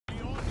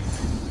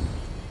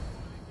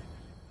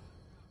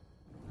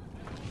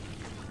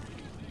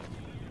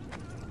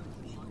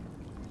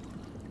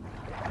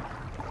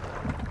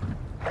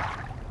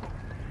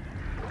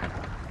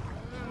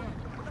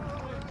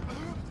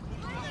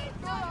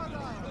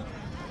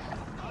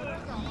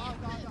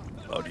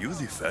you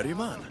the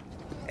ferryman?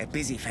 A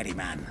busy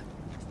ferryman.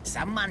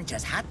 Someone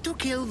just had to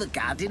kill the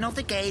guardian of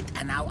the gate,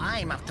 and now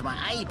I'm up to my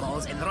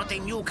eyeballs in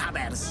rotting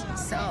newcomers.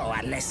 So,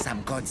 unless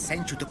some god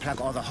sent you to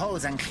plug all the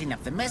holes and clean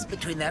up the mess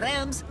between the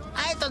realms,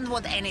 I don't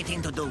want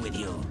anything to do with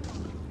you.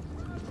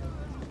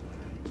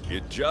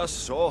 It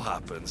just so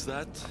happens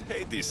that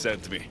Hades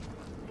sent me.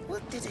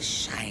 What did a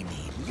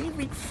shiny,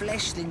 living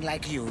fleshling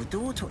like you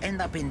do to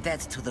end up in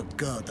debt to the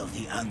god of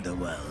the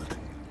underworld?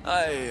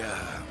 I,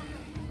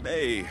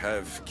 may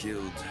have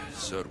killed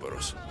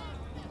Cerberus.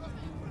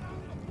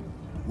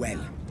 Well,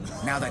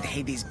 now that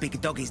Hades' big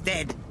dog is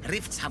dead,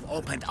 rifts have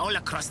opened all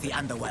across the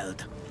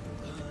underworld.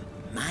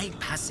 My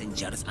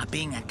passengers are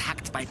being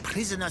attacked by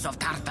prisoners of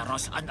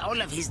Tartaros and all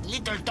of his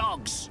little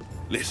dogs.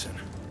 Listen,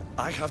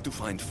 I have to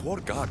find 4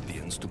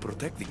 guardians to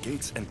protect the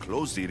gates and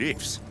close the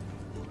rifts.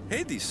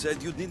 Hades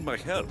said you'd need my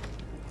help.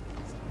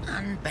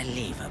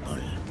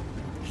 Unbelievable.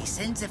 He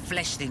sends a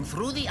fleshling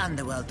through the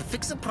underworld to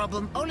fix a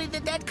problem only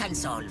the dead can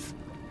solve.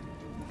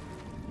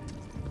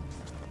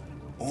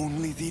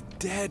 Only the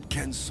dead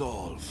can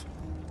solve.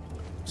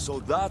 So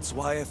that's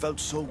why I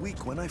felt so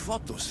weak when I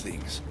fought those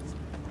things.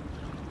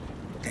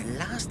 The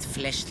last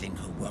fleshling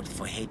who worked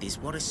for Hades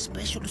wore a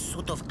special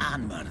suit of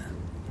armor,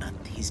 but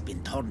he's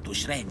been torn to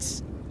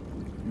shreds.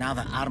 Now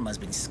the armor's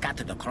been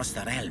scattered across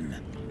the realm.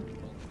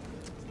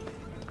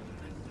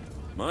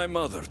 My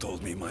mother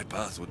told me my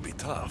path would be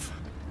tough,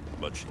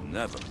 but she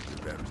never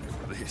prepared me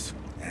for this.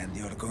 And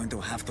you're going to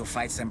have to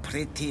fight some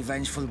pretty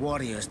vengeful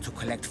warriors to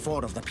collect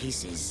 4 of the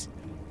pieces.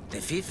 The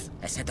 5th,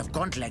 a set of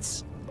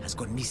gauntlets, has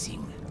gone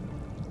missing.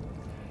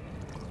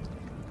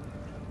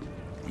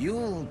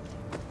 You'll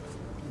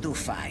do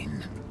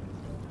fine.